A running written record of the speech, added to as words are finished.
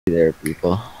there,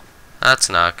 people. That's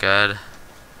not good.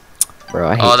 Bro,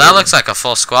 I hate Oh, that looks like a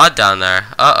full squad down there.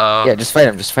 Uh-oh. Yeah, just fight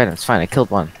him. Just fight him. It's fine. I killed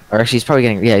one. Or actually, he's probably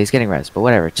getting. Yeah, he's getting res. But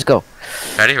whatever. Just go.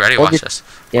 Ready? Watch this.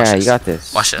 Yeah, you got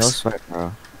this. Watch this. No sweat,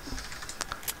 bro.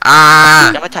 Ah!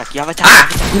 You have attack. You have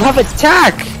attack. You have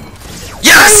attack.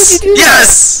 Yes!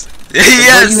 Yes!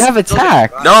 Yes! Bro, you have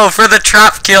attack. No, for the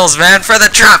trap kills, man. For the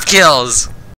trap kills.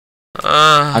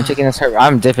 I'm taking this hurt.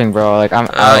 I'm dipping, bro. Like I'm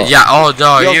out. Yeah. Oh no,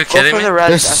 are Yo, you kidding me?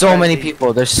 There's so many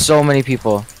people. There's so many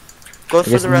people. Go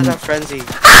for the res at frenzy.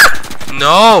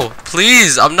 No,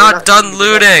 please. I'm not done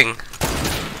looting.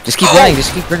 Just keep running.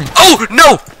 Just keep running. Oh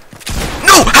no!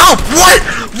 No! How? What?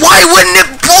 Why wouldn't it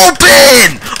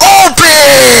open?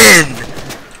 Open!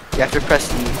 You have to press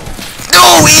E.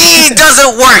 No, E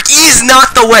doesn't work. E's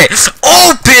not the way.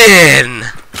 Open!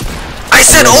 I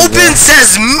said open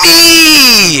says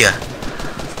me!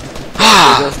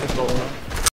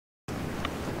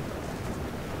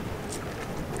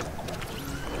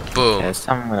 Boom. Yes,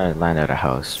 I'm gonna land at a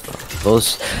house, bro.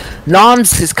 Those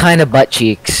Noms is kind of butt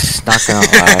cheeks. Not gonna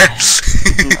lie.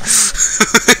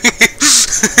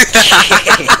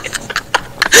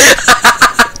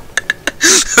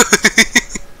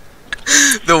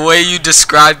 The way you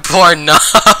describe poor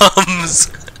Noms.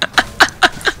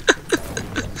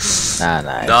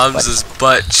 Nah. Noms is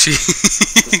butt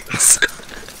cheeks.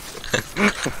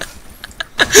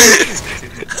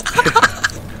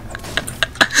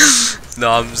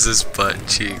 Noms is butt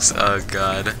cheeks. Oh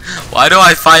god. Why do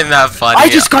I find that funny? I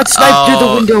just got sniped through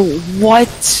the window.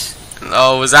 What?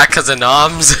 Oh, was that because of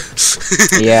Noms?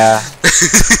 Yeah.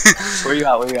 Where you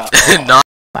at? Where you at? Noms.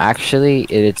 Actually,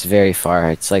 it's very far.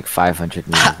 It's like 500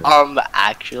 meters.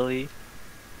 Actually,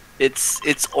 it's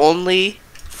only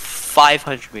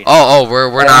 500 meters. Oh,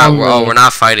 we're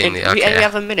not fighting. And Okay. we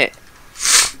have a minute.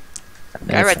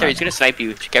 Guy right there. He's gonna snipe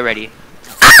you. Get ready.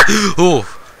 Ooh,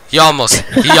 he almost.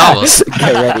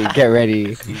 Get ready. Get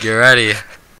ready. Get ready.